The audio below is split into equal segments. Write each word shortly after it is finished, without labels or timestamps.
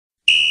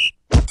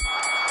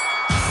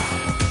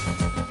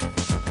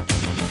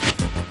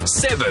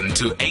7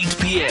 to 8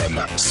 p.m.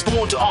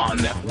 Sport On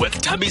with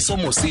Thabiso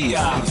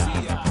Mosia.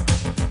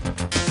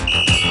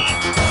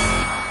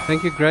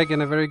 Thank you, Greg,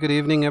 and a very good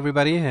evening,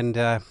 everybody. And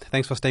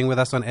thanks for staying with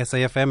us on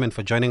SAFM and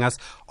for joining us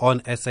on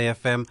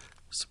SAFM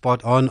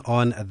Spot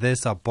on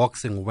this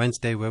Boxing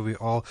Wednesday, where we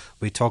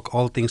talk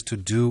all things to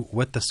do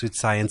with the sweet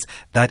science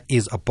that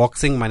is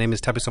boxing. My name is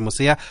Thabiso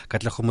Mosia.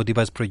 Katlego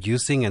Modiba is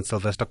producing, and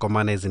Sylvester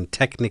Komane is in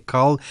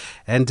technical.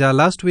 And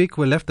last week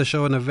we left the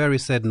show on a very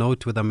sad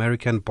note with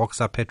American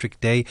boxer Patrick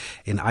Day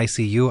in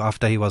ICU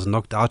after he was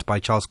knocked out by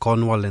Charles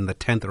Cornwall in the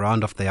 10th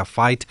round of their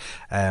fight.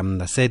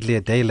 Sadly,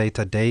 a day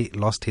later, Day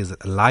lost his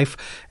life.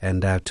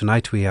 And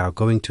tonight we are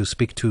going to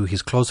speak to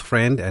his close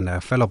friend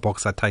and fellow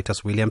boxer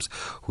Titus Williams,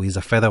 who is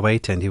a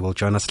featherweight, and he will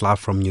join us live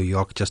from New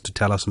York just to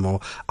tell us more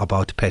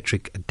about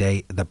Patrick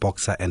Day, the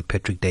boxer, and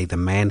Patrick Day, the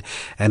man.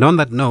 And on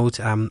that note,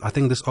 I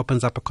think this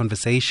opens up a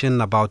conversation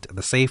about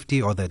the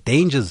safety or the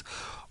dangers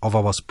of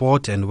our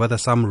sport and whether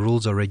some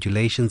rules or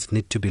regulations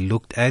need to be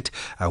looked at.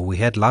 We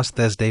heard last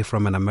Thursday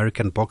from an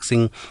American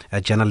boxing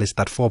journalist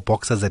that 4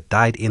 boxers had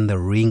died in the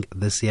ring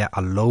this year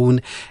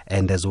alone,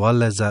 and as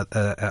well as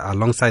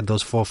alongside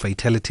those 4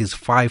 fatalities,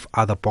 5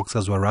 other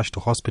boxers were rushed to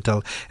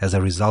hospital as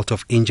a result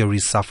of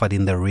injuries suffered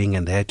in the ring,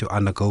 and they had to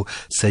undergo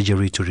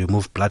surgery to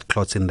remove blood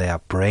clots in their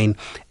brain.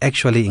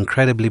 Actually,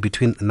 incredibly,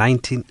 between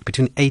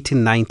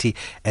 1890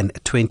 and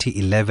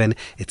 2011,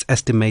 it's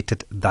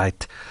estimated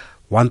that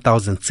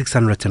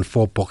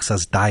 1,604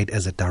 boxers died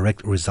as a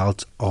direct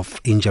result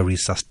of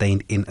injuries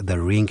sustained in the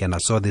ring. And I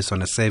saw this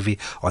on a survey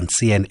on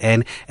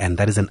CNN, and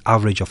that is an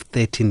average of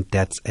 13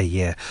 deaths a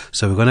year.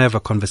 So we're going to have a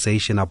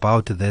conversation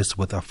about this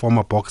with a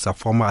former boxer,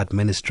 former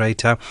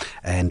administrator,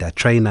 and a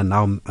trainer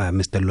now,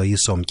 Mr.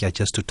 Loyiso Mkya,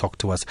 just to talk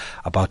to us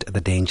about the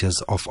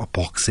dangers of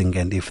boxing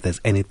and if there's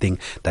anything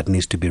that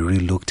needs to be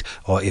relooked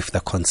or if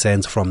the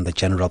concerns from the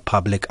general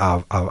public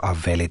are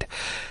valid.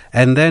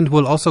 And then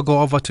we'll also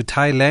go over to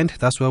Thailand.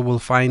 That's where we'll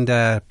find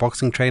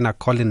boxing trainer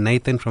Colin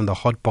Nathan from the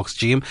Hot Box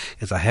Gym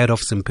is ahead of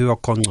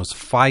Simphiwe Kongco's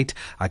fight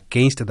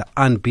against the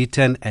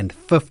unbeaten and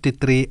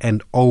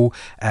 53-0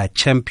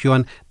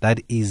 champion,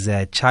 that is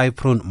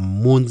Chaiprun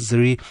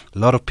Munziri. A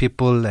lot of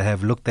people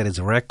have looked at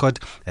his record.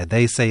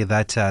 They say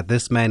that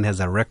this man has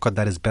a record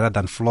that is better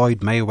than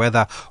Floyd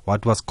Mayweather.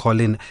 What was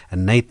Colin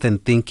Nathan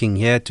thinking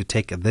here to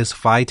take this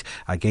fight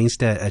against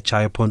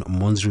Chaiprun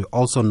Munziri,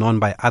 also known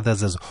by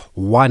others as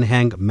One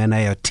Hang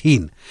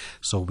Menayotin?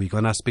 So we're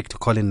going to speak to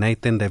Colin Nathan.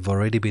 They've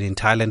already been in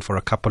Thailand for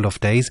a couple of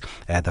days.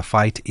 The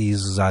fight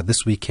is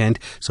this weekend,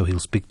 so he'll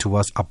speak to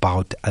us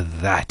about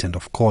that. And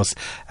of course,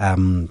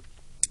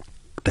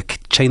 the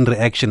chain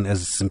reaction,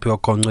 as Simphiwe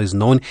Kongco is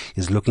known,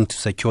 is looking to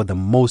secure the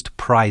most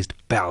prized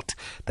belt,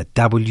 the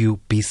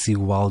WBC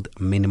World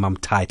Minimum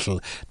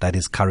title that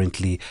is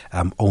currently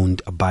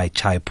owned by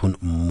Chaiprun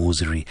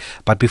Munziri.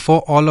 But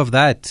before all of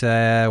that,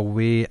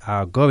 we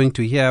are going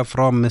to hear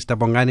from Mr.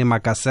 Bongani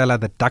Makasela,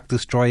 the Duck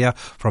Destroyer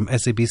from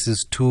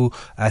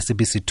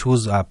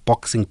SABC2's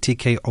Boxing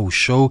TKO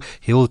show.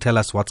 He will tell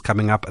us what's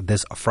coming up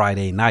this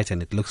Friday night,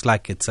 and it looks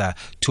like it's a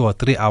 2 or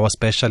 3 hour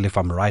special, if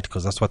I'm right,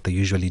 because that's what they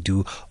usually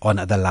do on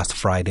the last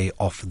Friday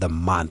of the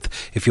month.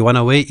 If you want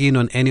to weigh in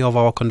on any of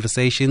our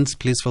conversations,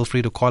 please feel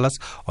free to call us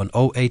on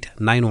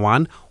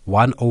 0891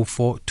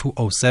 104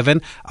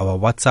 207. Our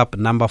WhatsApp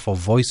number for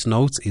voice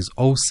notes is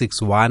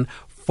 061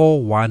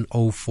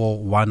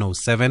 4104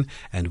 107,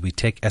 and we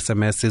take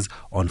SMSs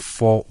on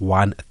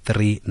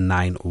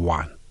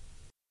 41391.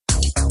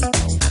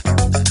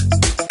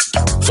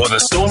 For the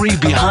story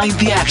behind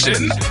the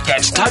action,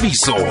 catch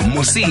Thabiso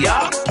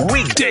Mosia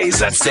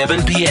weekdays at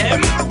 7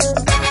 p.m.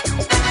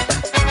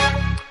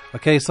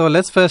 Okay, so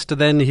let's first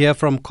then hear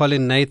from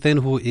Colin Nathan,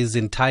 who is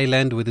in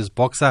Thailand with his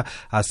boxer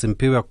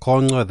Simphiwe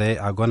Kongco. They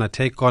are going to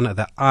take on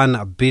the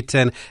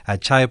unbeaten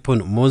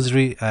Chaiprun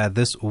Munziri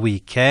this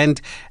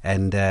weekend.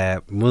 And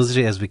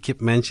Munziri, as we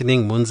keep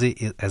mentioning,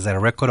 Munziri has a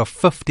record of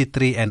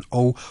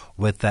 53-0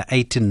 with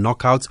 18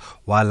 knockouts,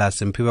 while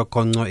Simphiwe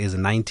Kongco is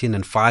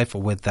 19-5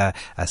 with a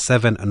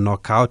 7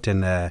 knockout.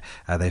 And they're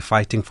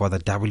fighting for the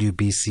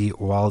WBC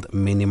World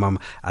Minimum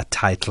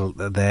title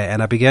there.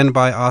 And I began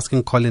by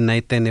asking Colin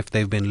Nathan if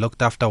they've been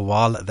looked after a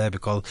while there,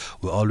 because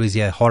we always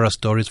hear horror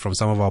stories from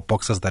some of our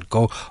boxers that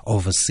go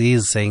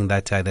overseas saying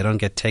that they don't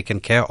get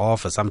taken care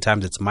of, or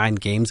sometimes it's mind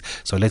games.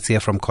 So let's hear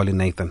from Colin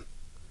Nathan.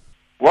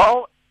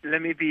 Well,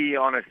 let me be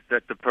honest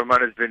that the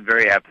promoter's been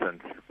very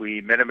absent.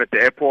 We met him at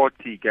the airport.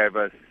 He gave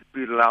us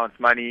food allowance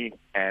money,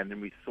 and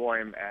then we saw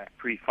him at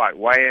pre-fight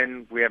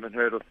weigh-in. We haven't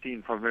heard or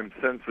seen from him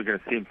since. We're going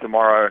to see him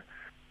tomorrow.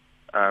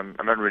 I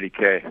don't really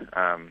care.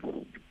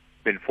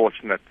 Been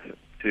fortunate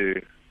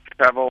to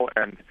travel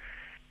and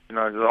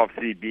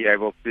obviously be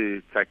able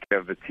to take care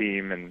of the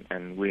team,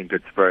 and we're in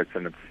good spirits,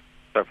 and it's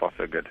so far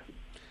so good.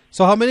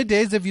 So how many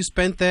days have you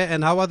spent there,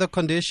 and how are the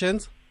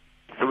conditions?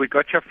 So we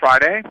got here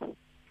Friday.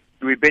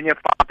 We've been here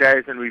 5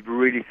 days, and we've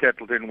really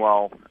settled in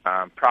well.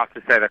 Proud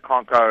to say that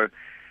Kongco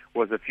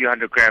was a few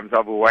hundred grams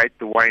overweight.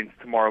 The weigh-in's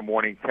tomorrow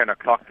morning, 10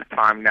 o'clock. The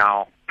time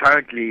now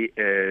currently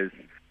is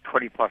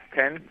 20 past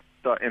 10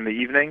 in the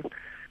evening.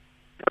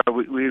 So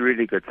we're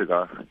really good to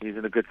go. He's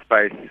in a good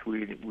space.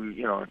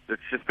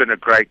 It's just been a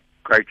great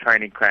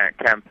training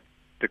camp.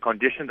 The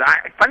conditions.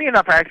 Funny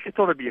enough, I actually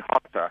thought it'd be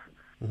hotter.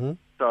 Mm-hmm.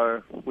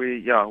 So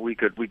we're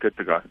good. We're good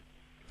to go.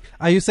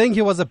 Are you saying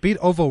he was a bit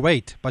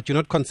overweight, but you're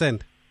not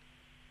concerned?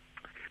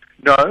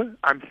 No,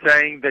 I'm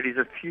saying that he's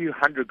a few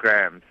hundred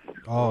grams.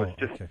 Oh, it's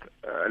just okay.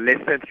 Less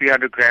than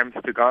 300 grams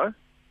to go.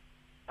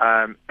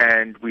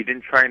 And we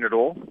didn't train at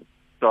all.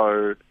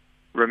 So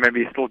remember,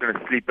 he's still going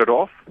to sleep it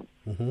off.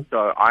 Mm-hmm.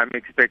 So I'm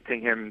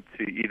expecting him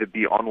to either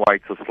be on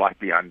weight or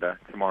slightly under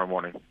tomorrow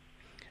morning.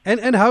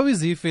 And how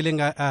is he feeling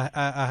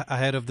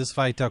ahead of this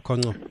fight,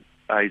 Kongo?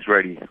 He's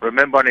ready.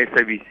 Remember on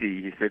SABC,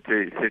 he said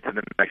to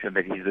the nation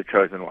that he's the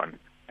chosen one.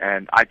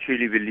 And I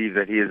truly believe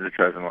that he is the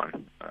chosen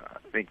one. I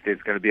think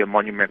there's going to be a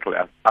monumental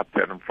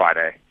upset on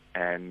Friday.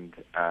 And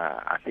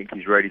I think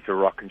he's ready to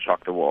rock and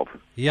shock the world.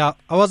 Yeah,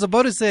 I was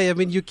about to say, I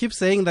mean, you keep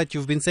saying that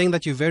you've been saying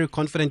that you're very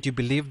confident, you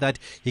believe that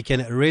he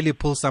can really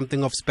pull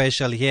something of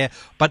special here,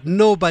 but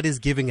nobody's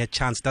giving a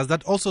chance. Does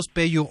that also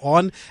spur you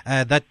on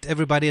that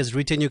everybody has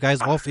written you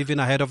guys off even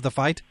ahead of the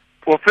fight?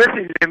 Well,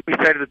 firstly, let me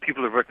say to the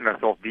people who've written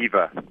us off,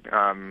 Viva.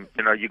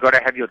 You got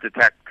to have your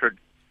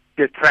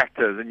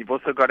detractors, and you've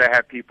also got to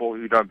have people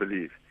who don't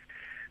believe.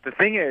 The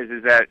thing is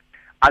that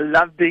I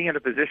love being in a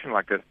position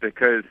like this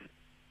because,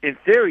 in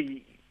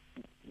theory,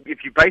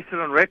 if you base it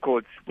on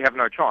records, you have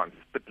no chance.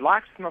 But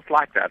life's not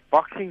like that.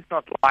 Boxing's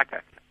not like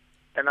that.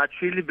 And I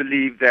truly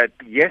believe that,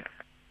 yes,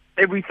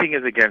 everything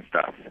is against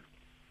us.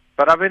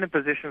 But I've been in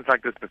positions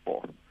like this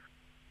before.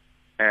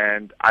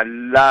 And I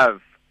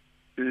love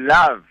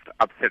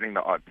upsetting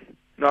the odds.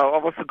 No,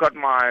 I've also got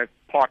my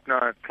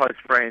partner, close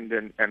friend,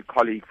 and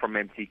colleague from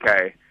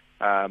MTK,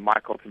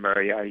 Michael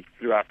Tamaria. He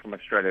flew out from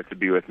Australia to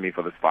be with me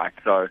for this fight.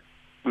 So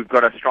we've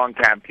got a strong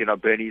camp.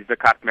 Bernie's the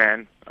cut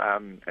man,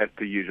 as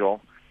per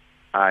usual.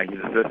 His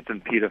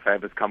assistant, Peter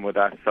Favors, come with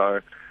us.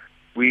 So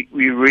we're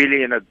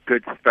really in a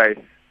good space.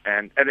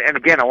 And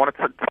again, I want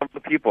to tell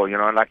the people,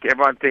 like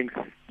everyone thinks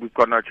we've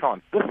got no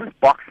chance. This is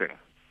boxing.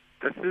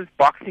 This is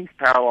boxing's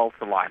parallel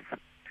to life.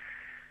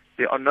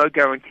 There are no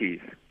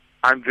guarantees.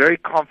 I'm very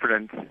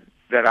confident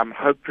that I'm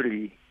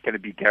hopefully going to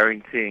be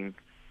guaranteeing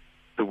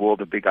the world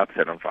a big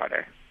upset on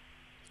Friday.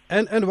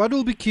 And what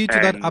will be key to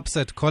that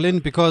upset, Colin?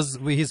 Because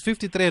he's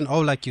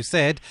 53-0, like you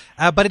said,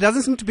 but it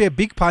doesn't seem to be a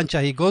big puncher.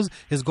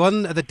 He's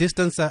gone the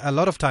distance a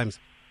lot of times.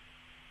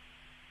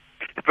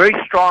 Very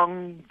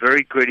strong,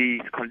 very gritty.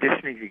 His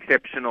conditioning is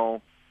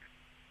exceptional.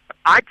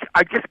 I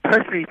just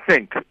personally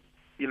think,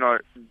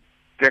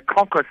 the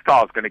Conquer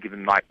style is going to give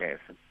him nightmares.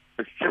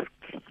 It's just,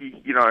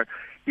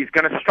 he's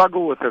going to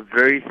struggle with a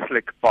very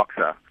slick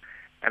boxer.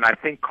 And I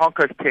think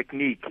Conco's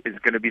technique is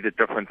going to be the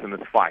difference in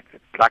this fight.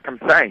 Like I'm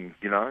saying,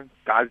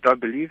 guys don't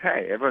believe.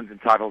 Hey, everyone's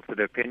entitled to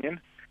their opinion.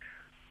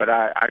 But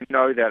I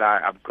know that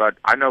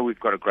I know we've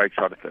got a great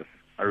shot at this.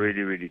 I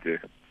really, really do.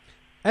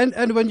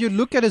 And when you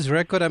look at his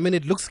record, I mean,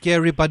 it looks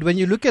scary. But when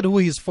you look at who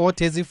he's fought,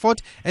 has he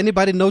fought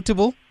anybody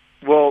notable?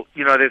 Well,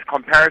 there's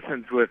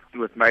comparisons with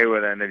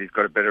Mayweather and that he's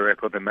got a better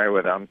record than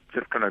Mayweather. I'm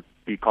just going to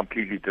be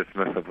completely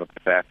dismissive of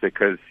that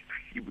because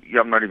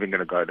I'm not even going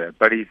to go there.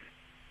 But he's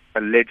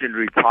a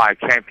legendary Thai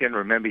champion.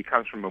 Remember, he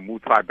comes from a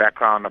Muay Thai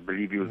background. I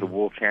believe he was a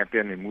world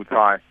champion in Muay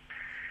Thai.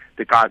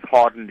 The guy's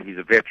hardened. He's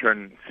a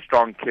veteran,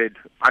 strong kid,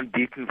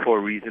 unbeaten for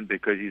a reason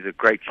because he's a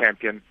great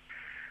champion.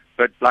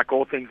 But like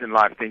all things in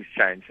life, things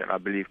change, and I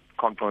believe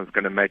Conklin is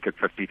going to make it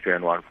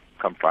 53-1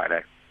 come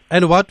Friday.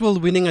 And what will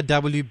winning a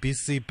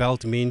WBC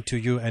belt mean to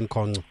you and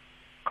Conklin?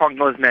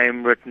 Conklin's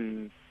name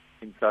written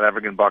in South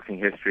African boxing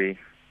history,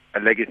 a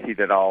legacy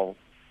that I'll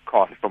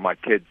cast for my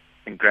kids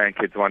and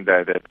grandkids one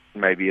day that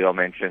maybe they'll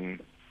mention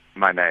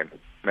my name,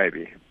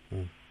 maybe.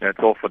 It's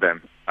all for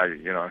them.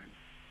 It's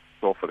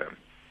all for them.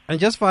 And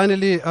just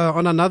finally,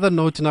 on another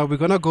note now, we're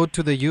going to go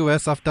to the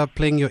U.S. after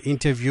playing your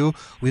interview.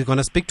 We're going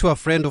to speak to a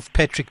friend of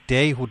Patrick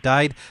Day who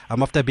died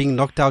after being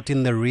knocked out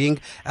in the ring.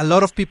 A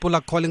lot of people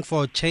are calling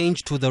for a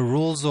change to the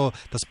rules, or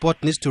the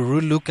sport needs to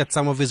relook at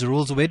some of his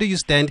rules. Where do you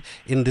stand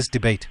in this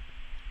debate?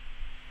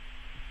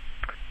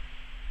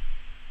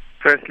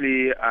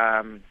 Firstly,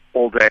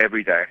 all day,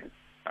 every day.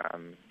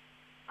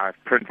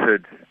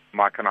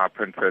 Mike and I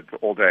printed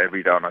all day,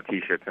 every day on our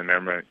T-shirts in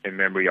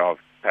memory of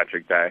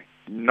Patrick Day.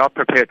 Not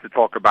prepared to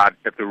talk about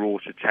if the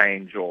rules should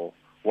change or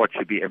what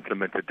should be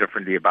implemented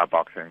differently about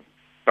boxing.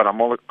 But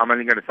I'm only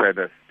going to say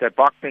this, that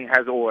boxing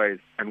has always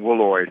and will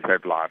always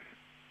save lives,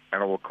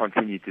 and it will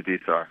continue to do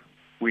so.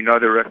 We know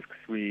the risks,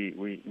 we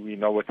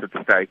know what's at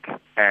stake,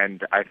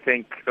 and I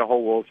think the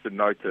whole world should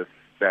notice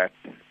that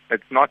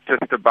it's not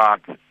just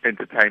about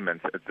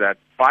entertainment. It's that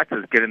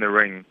fighters get in the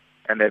ring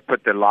and they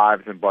put their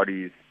lives and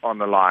bodies on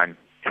the line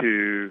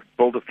to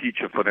build a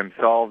future for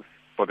themselves,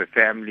 for their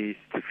families,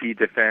 to feed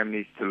their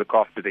families, to look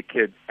after their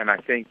kids. And I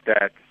think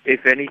that,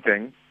 if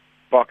anything,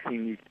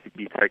 boxing needs to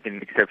be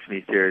taken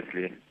exceptionally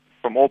seriously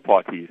from all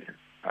parties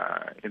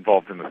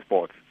involved in the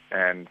sport.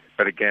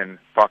 But again,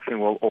 boxing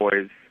will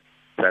always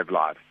save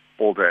lives,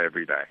 all day,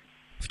 every day.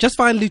 Just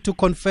finally, to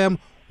confirm,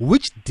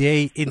 which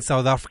day in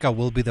South Africa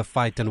will be the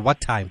fight and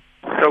what time?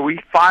 So we're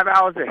 5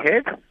 hours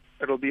ahead.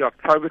 it'll be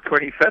October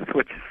 25th,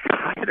 which is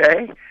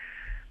Friday,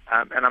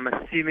 and I'm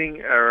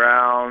assuming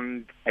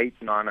around 8,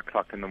 9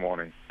 o'clock in the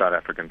morning, South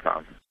African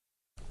time.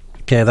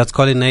 Okay, that's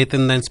Colin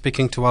Nathan then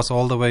speaking to us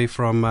all the way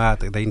from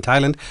in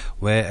Thailand,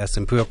 where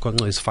Simphiwe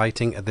Kongco is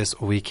fighting this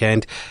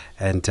weekend.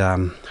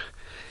 And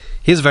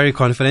he's very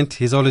confident.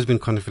 He's always been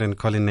confident,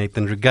 Colin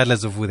Nathan,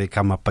 regardless of who they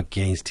come up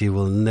against. He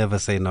will never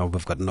say, no,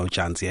 we've got no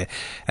chance here.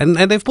 And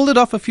they've pulled it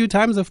off a few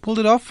times. They've pulled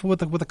it off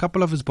with a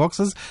couple of his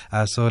boxers.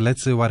 So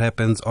let's see what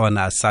happens on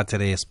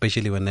Saturday,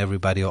 especially when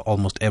everybody or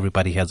almost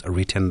everybody has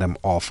written them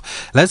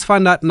off. Let's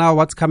find out now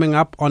what's coming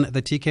up on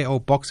the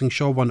TKO Boxing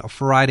Show on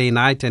Friday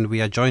night. And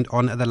we are joined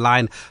on the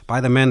line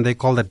by the man they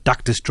call the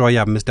Duck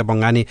Destroyer, Mr.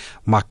 Bongani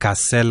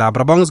Makasela.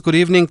 Brabongs, good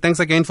evening. Thanks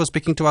again for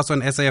speaking to us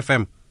on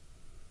SAFM.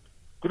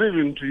 Good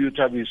evening to you,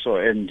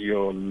 Tabiso, and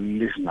your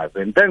listeners.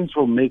 And thanks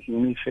for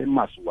making me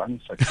famous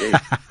once again.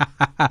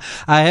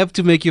 I have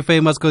to make you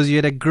famous because you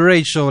had a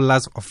great show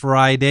last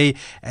Friday.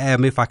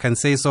 If I can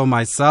say so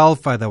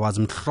myself, there was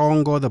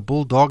Mhlongo, the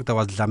Bulldog. There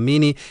was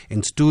Dlamini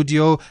in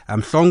studio.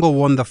 Mhlongo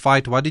won the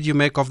fight. What did you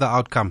make of the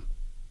outcome?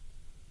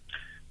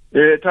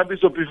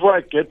 Tabiso, before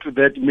I get to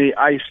that, may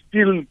I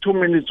steal 2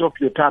 minutes of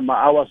your time?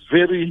 I was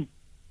very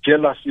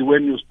jealous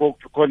when you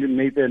spoke to Colin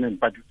Nathan,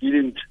 but you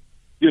didn't,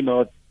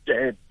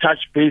 touch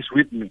base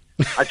with me.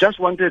 I just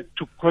wanted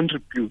to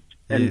contribute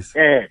and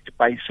add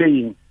by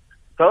saying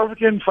South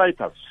African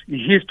fighters,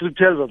 history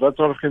tells us that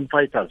South African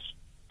fighters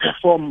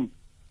perform,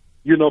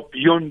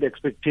 beyond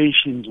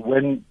expectations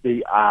when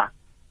they are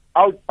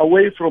out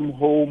away from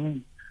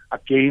home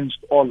against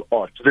all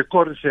odds. The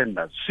Corey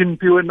Sanders,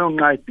 Simphiwe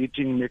Nongai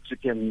beating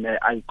Mexican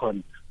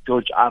icon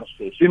George Arce,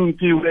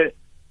 Simphiwe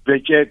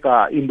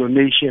Vecheka,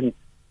 Indonesian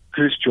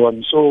Chris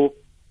John. So,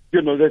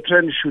 the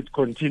trend should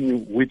continue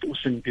with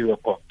Simphiwe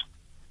Kongco.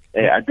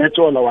 That's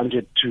all I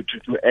wanted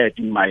to add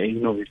in my,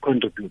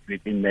 contribute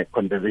within the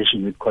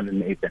conversation with Colin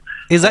Nathan.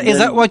 Is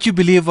that what you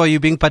believe, or are you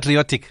being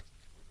patriotic?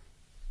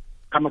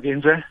 Come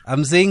again, sir?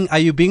 I'm saying, are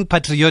you being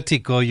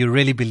patriotic, or you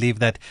really believe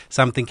that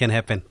something can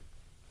happen?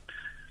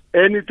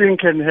 Anything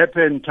can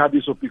happen,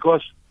 Tabiso,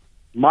 because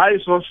my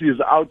sources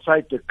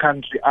outside the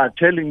country are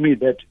telling me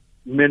that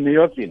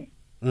Menayothin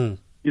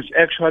is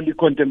actually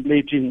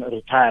contemplating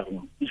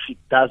retiring if he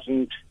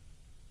doesn't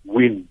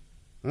win.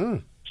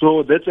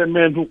 So that's a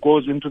man who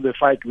goes into the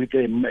fight with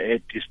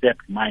a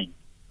disturbed mind.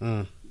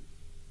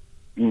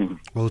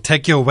 We'll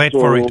take your word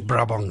for it,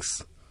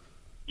 Brabongs.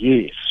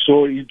 Yes.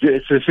 So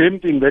it's the same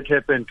thing that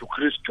happened to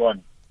Chris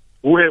John,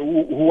 who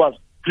was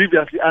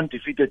previously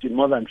undefeated in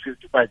more than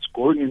 50 fights,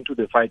 going into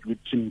the fight with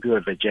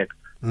Simphiwe Vecheka.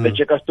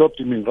 Vecheka stopped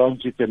him in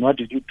round 6, and what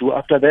did he do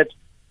after that?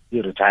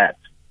 He retired.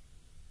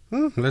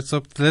 Let's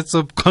hope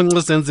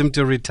Kongco sends him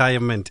to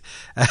retirement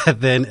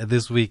then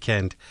this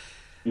weekend.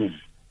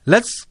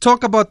 Let's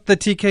talk about the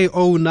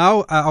TKO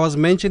now. I was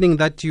mentioning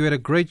that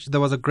there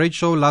was a great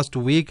show last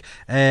week.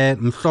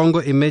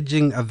 Mhlongo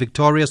emerging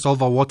victorious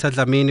over Walter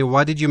Dlamini.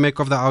 What did you make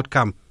of the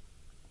outcome?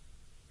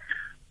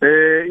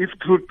 If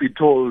truth be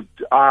told,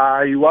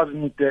 I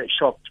wasn't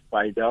shocked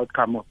by the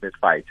outcome of that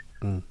fight.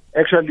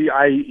 Actually,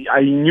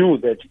 I knew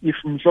that if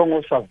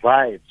Mhlongo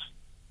survives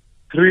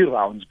 3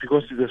 rounds,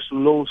 because he's a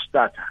slow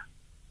starter,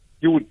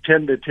 he would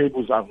turn the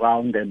tables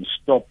around and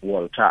stop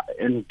Walter.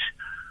 And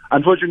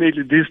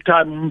unfortunately, this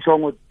time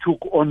Mhlongo took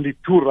only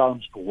 2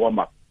 rounds to warm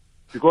up,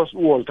 because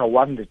Walter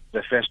won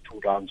the first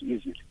 2 rounds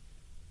easily.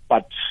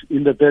 But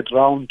in the 3rd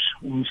round,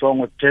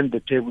 Mhlongo turned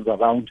the tables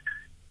around.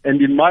 And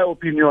in my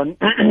opinion,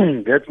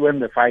 that's when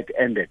the fight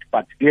ended.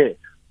 But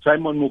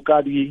Simon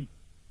Mukadi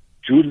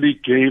duly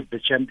gave the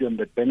champion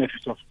the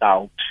benefit of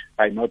doubt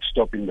by not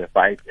stopping the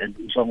fight, and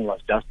Mhlongo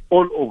was just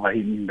all over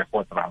him in the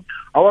 4th round.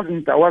 I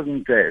wasn't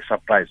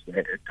surprised,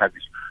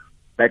 Tavis.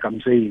 Like I'm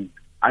saying,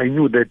 I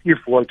knew that if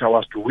Walter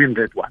was to win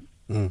that one,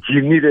 he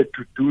needed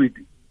to do it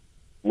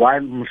while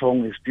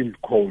Mhlongo is still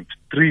cold.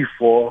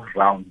 3-4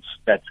 rounds,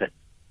 that's it.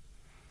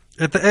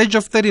 At the age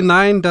of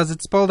 39, does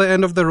it spell the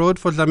end of the road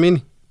for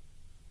Dlamini?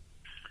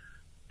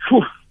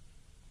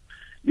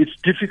 It's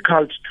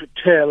difficult to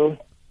tell,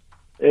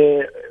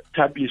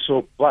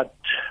 Tabiso, but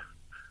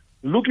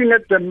looking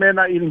at the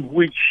manner in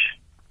which,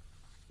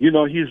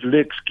 his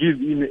legs give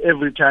in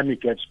every time he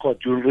gets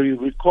caught, you'll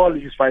recall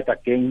his fight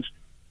against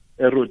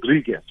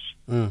Rodriguez,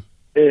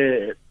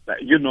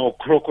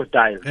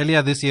 Crocodile.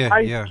 Earlier this year,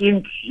 I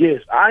think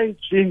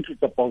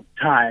it's about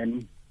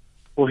time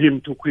for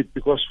him to quit,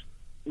 because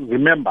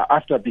remember,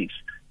 after this,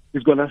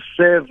 he's going to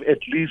serve at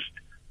least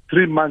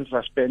 3 months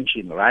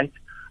suspension, right?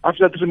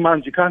 After 3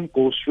 months, he can't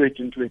go straight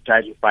into a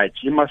title fight.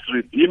 He must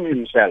redeem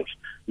himself,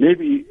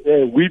 maybe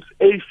with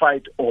a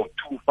fight or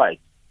 2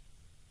 fights.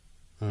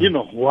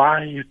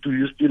 Why do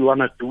you still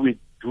want to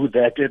do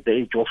that at the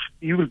age of,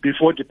 you will be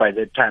 40 by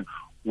that time,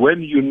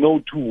 when you know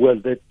too well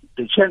that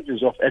the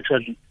chances of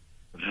actually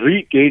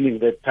regaining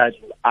that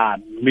title are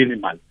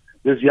minimal.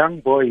 There's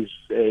young boys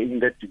in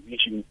that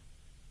division,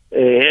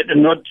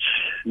 not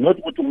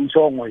with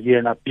Mhlongo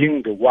here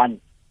being the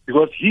one,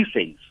 because he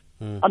says,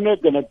 I'm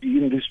not going to be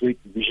in this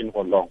weight division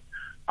for long.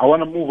 I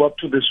want to move up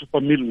to the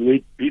super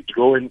middleweight, beat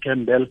Rowan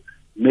Campbell,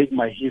 make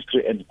my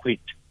history and quit.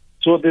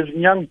 So there's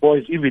young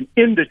boys even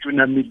in the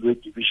junior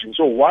middleweight division.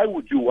 So why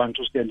would you want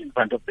to stand in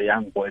front of the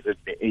young boys at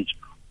the age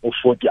of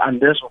 40?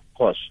 Unless, of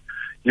course,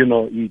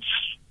 it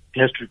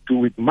has to do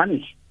with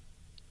money.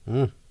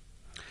 Mm.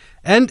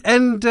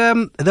 And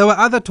there were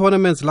other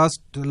tournaments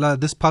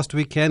this past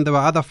weekend. There were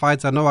other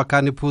fights. I know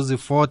Akani Puzi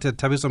fought.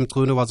 Thabiso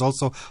Mchunu was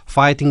also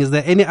fighting. Is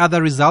there any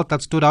other result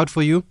that stood out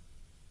for you?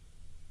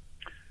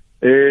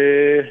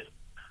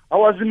 I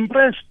was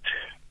impressed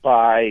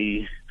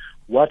by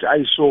what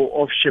I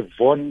saw of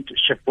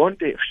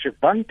Shevante.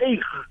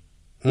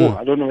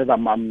 I don't know whether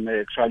I'm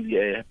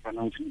actually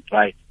pronouncing it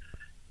right.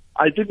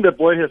 I think the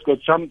boy has got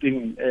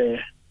something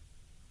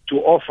to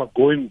offer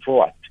going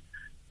forward.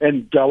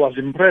 And I was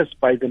impressed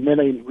by the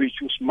manner in which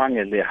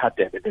Usmangele had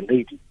the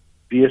lady,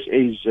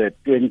 BSA's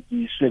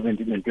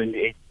 2017 and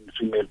 2018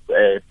 female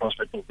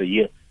prospect of the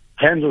year,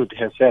 handled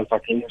herself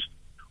against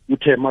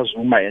Uthema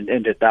Zuma and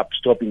ended up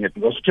stopping it.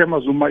 Because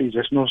Uthema Zuma is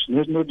just no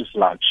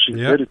slouch. She's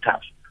very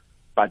tough.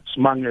 But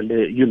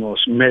Usmangele,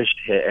 smashed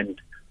her,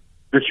 and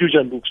the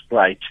future looks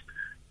bright.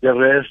 The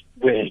rest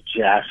were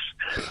just,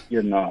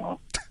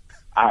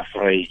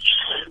 average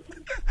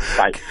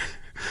fights.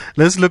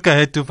 Let's look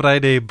ahead to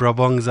Friday,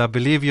 Brabongs. I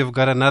believe you've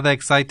got another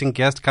exciting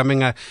guest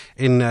coming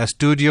in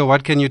studio.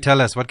 What can you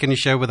tell us? What can you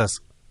share with us?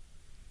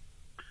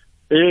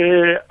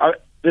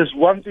 There's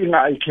one thing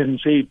I can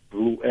say,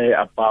 Blue,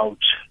 about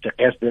the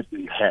guest that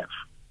we have.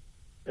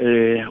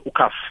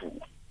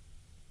 Ukafu.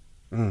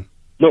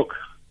 Look,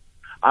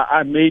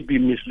 I may be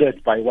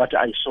misled by what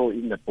I saw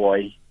in the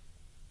boy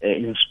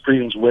in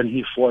Springs when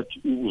he fought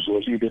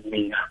Uzolile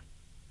Mina.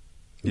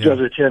 It was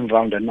a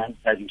 10-round and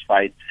 9-sided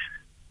fight.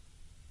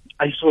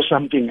 I saw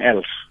something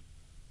else.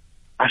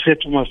 I said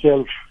to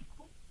myself,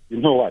 you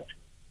know what?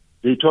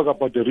 They talk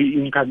about the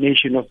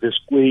reincarnation of the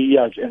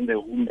squares and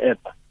the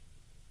whomever.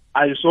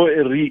 I saw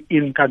a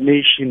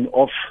reincarnation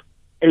of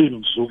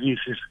El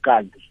Zugisi's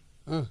Skadi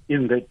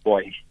in that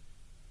boy.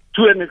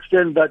 To an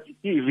extent that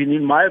even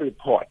in my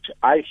report,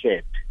 I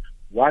said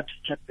what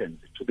happened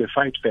to the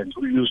fight fans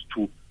who used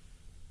to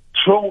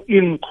throw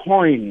in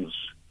coins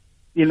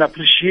in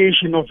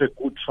appreciation of a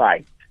good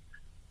fight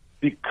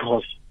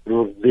because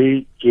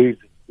they gave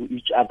to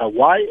each other.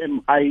 Why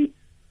am I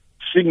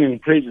singing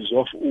praises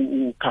of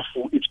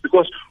Kafu? It's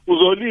because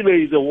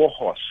Uzolile is a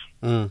warhorse.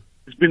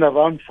 It's been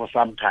around for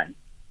some time.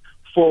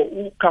 For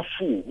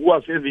Kafu, who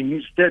was having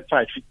his third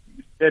fight,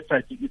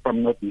 if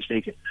I'm not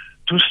mistaken,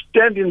 to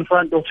stand in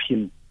front of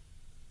him,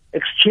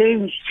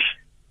 exchange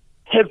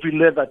heavy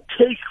leather,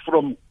 take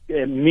from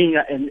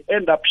Mia and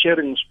end up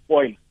sharing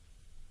spoil,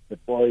 the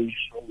boy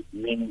showed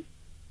me,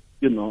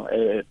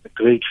 a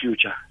great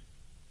future.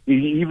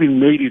 He even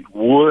made it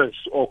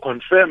worse or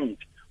confirmed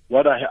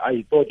what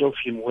I thought of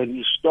him when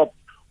he stopped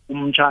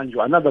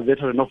Umchanjo, another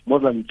veteran of more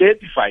than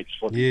 30 fights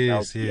for the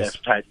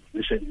LPF title.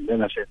 Listen,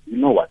 then I said, you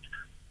know what?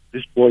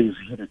 This boy is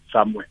headed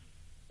somewhere.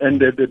 And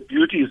the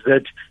beauty is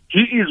that he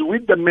is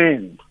with the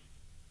man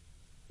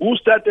who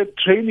started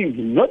training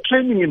him, not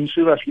training him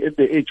seriously at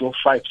the age of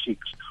 5, 6.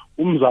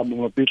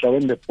 Umzamo Mapitla,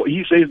 when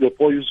he says the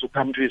boy used to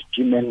come to his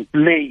gym and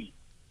play.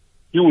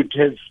 He would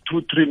have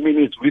 2-3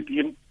 minutes with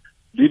him,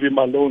 leave him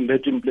alone,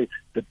 let him play.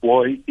 The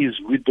boy is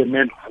with the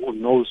man who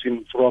knows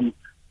him from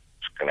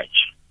scratch.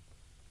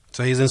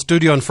 So he's in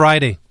studio on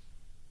Friday.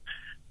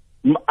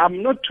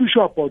 I'm not too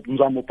sure about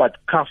Mzamo, but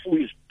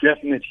Kafu is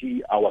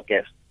definitely our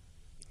guest.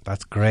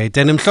 That's great.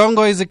 And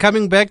Mhlongo, is he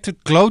coming back to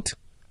gloat?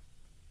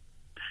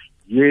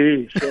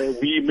 Yes,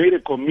 we made a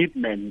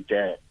commitment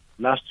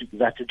last week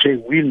that a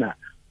winner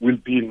will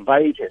be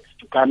invited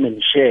to come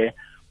and share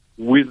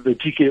with the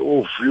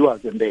TKO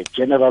viewers and the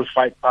general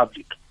fight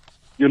public,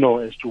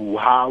 as to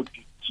how,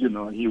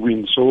 he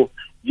wins. So,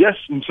 yes,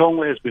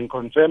 Mhlongo has been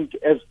confirmed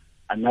as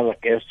another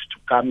guest to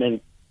come and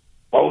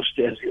boast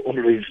as he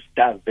always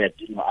does that,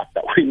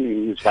 after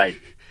winning his fight.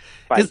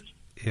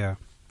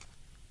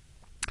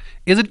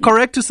 Is it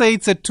correct to say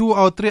it's a 2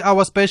 or 3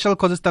 hour special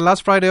because it's the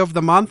last Friday of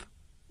the month?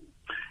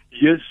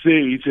 Yes,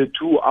 it's a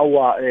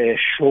 2-hour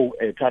show,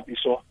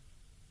 Thabiso,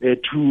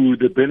 to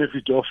the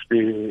benefit of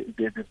the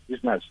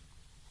business.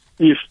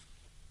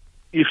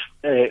 If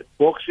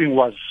boxing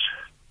was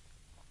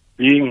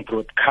being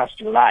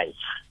broadcast live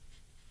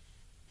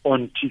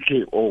on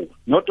TKO,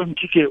 not on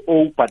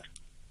TKO, but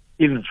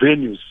in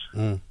venues,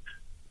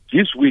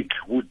 this week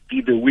would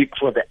be the week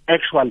for the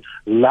actual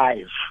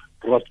live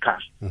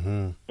broadcast.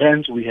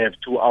 Hence, we have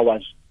 2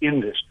 hours in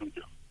the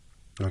studio.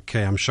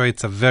 Okay, I'm sure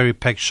it's a very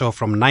packed show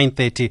from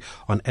 9:30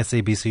 on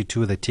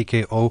SABC2, the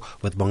TKO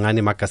with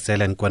Bongani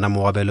Makasela and Kwena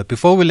Moabelo.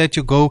 Before we let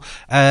you go,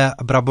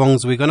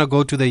 Brabongs, we're going to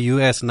go to the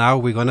US now.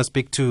 We're going to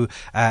speak to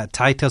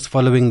Titus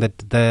following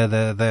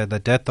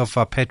the death of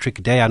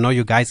Patrick Day. I know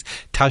you guys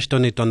touched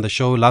on it on the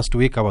show last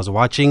week. I was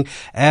watching.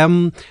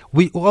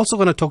 We're also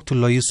going to talk to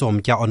Loyiso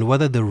Mkya on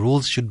whether the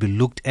rules should be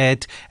looked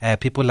at.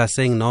 People are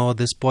saying, no,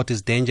 this sport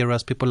is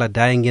dangerous. People are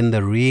dying in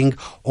the ring.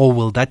 Or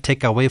will that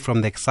take away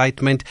from the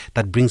excitement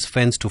that brings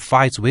fans to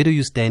fights? Where do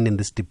you stand in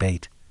this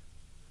debate?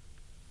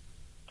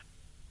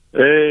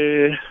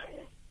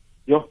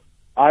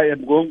 I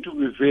am going to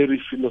be very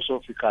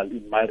philosophical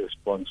in my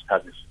response,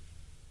 Tavis.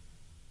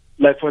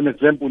 Like, for an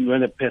example,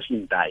 when a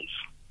person dies,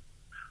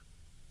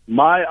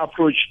 my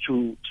approach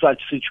to such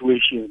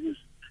situations is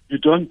you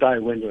don't die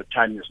when your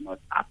time is not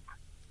up.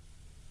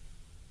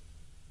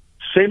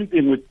 Same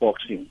thing with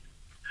boxing.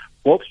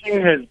 Boxing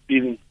has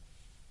been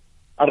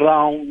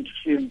around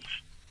since,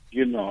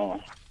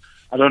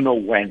 I don't know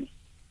when.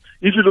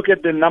 If you look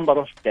at the number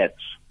of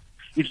deaths,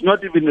 it's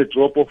not even a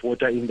drop of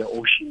water in the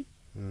ocean.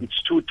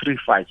 It's 2-3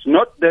 fights.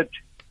 Not that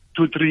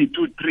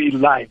 2-3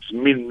 lives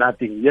mean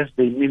nothing. Yes,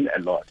 they mean a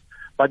lot.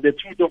 But the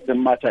truth of the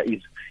matter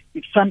is,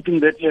 it's something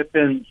that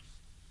happens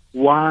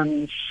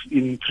once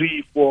in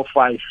 3, 4,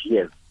 5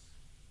 years.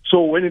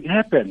 So when it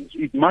happens,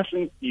 it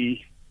mustn't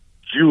be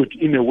viewed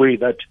in a way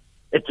that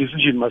a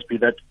decision must be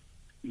that,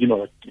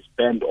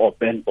 disband or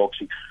ban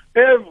boxing.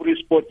 Every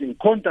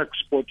contact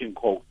sporting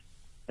code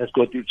has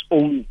got its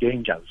own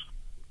dangers.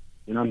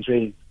 You know what I'm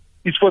saying?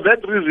 It's for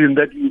that reason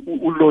that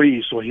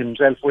Uloyiso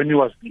himself, when he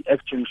was the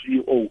acting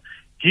CEO,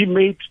 he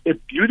made a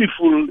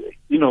beautiful,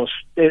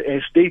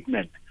 a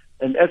statement.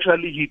 And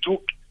actually he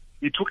took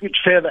it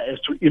further as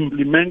to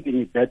implementing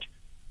it, that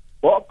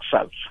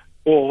boxers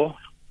or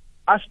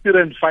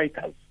aspirant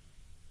fighters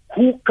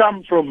who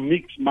come from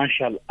mixed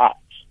martial arts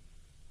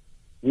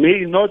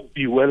may not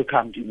be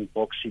welcomed in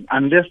boxing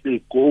unless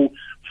they go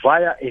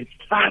via a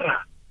thorough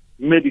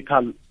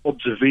medical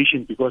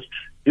observation, because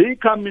they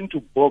come into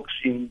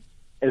boxing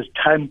as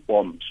time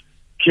bombs,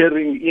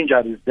 carrying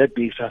injuries that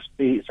they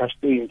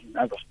sustained in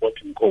other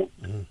sporting codes.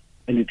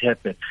 And it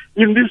happened.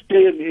 In this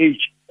day and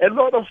age, a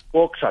lot of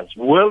boxers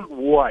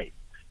worldwide,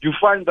 you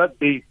find that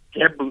they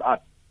dabble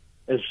up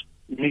as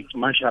mixed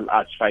martial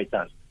arts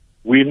fighters.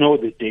 We know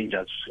the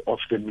dangers of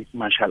the mixed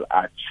martial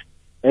arts,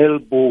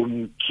 elbow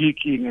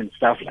kicking and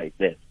stuff like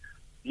that.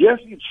 Yes,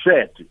 it's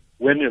sad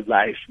when a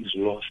life is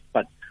lost,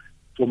 but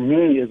for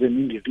me as an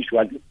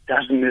individual, it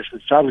doesn't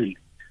necessarily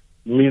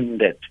mean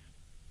that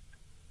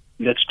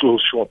let's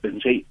close shop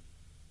and say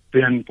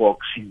ban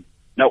boxing.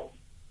 No,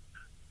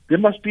 there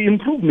must be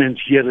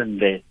improvements here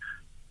and there.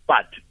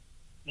 But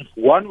if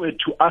one were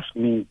to ask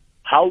me,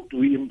 how do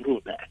we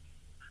improve that?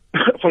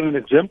 For an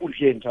example,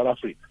 here in South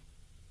Africa,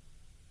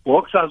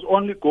 boxers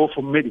only go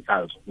for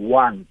medicals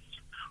once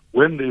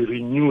when they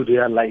renew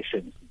their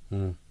license.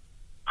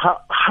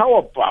 How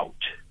about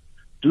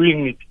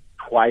doing it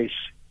twice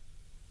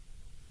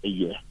a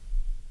year?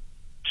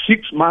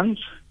 6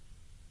 months,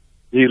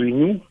 they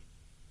renew.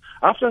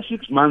 After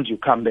 6 months, you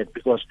come back,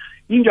 because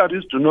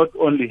injuries do not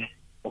only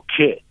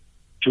occur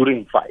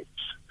during fights.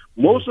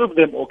 Most of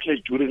them occur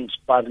during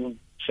sparring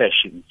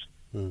sessions.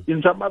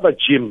 In some other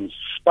gyms,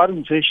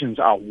 sparring sessions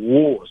are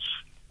wars.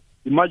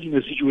 Imagine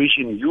a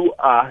situation, you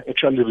are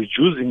actually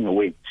reducing the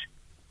weight.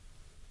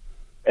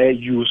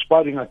 You're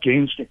sparring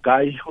against a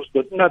guy who's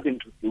got nothing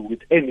to do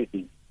with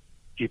anything.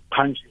 He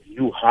punches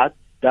you hard,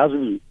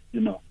 doesn't,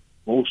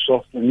 go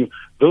soft on you.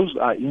 Those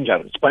are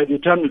injuries. By the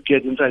time you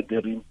get inside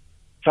the ring,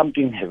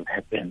 something has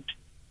happened.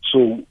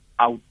 So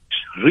I would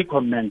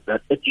recommend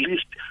that at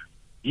least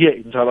here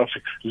in South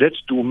Africa,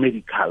 let's do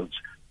medicals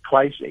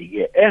twice a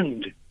year.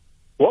 And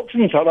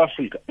Boxing South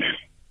Africa,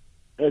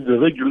 as a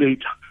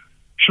regulator,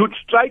 should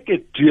strike a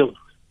deal,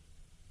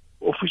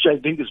 of which I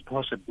think is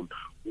possible,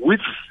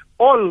 with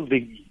all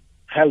the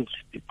health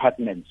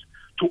departments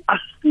to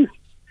assist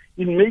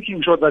in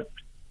making sure that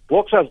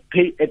boxers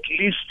pay at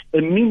least a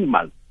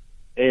minimal,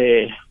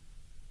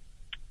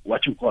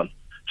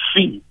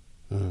 fee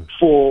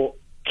for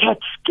CAT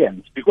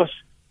scans, because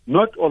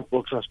not all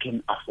boxers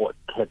can afford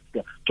CAT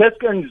scans. CAT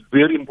scan is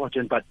very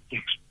important, but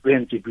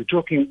expensive. We're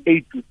talking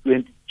 8 to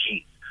 20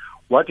 Gs.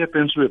 What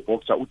happens to a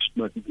boxer who does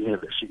not even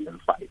have a single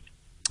fight?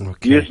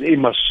 Okay. USA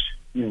must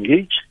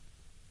engage,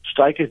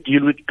 strike a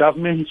deal with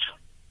governments,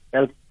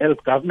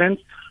 help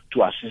governments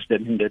to assist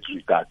them in that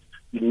regard,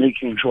 in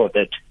making sure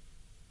that,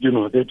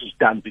 that is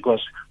done,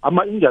 because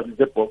our injuries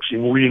in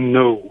boxing, we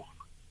know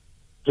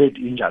head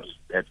injuries,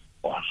 that's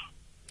all.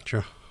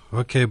 Sure.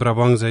 Okay,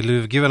 Brabongze,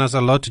 you've given us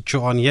a lot to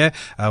chew on here.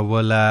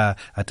 We'll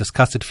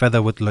discuss it further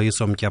with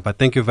Loyiso Mtyapa.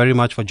 Thank you very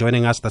much for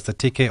joining us. That's the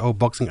TKO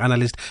boxing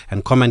analyst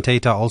and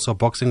commentator, also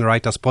boxing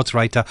writer, sports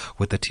writer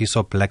with the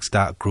TSO Black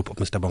Star Group,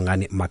 Mr.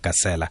 Bongani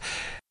Makasela.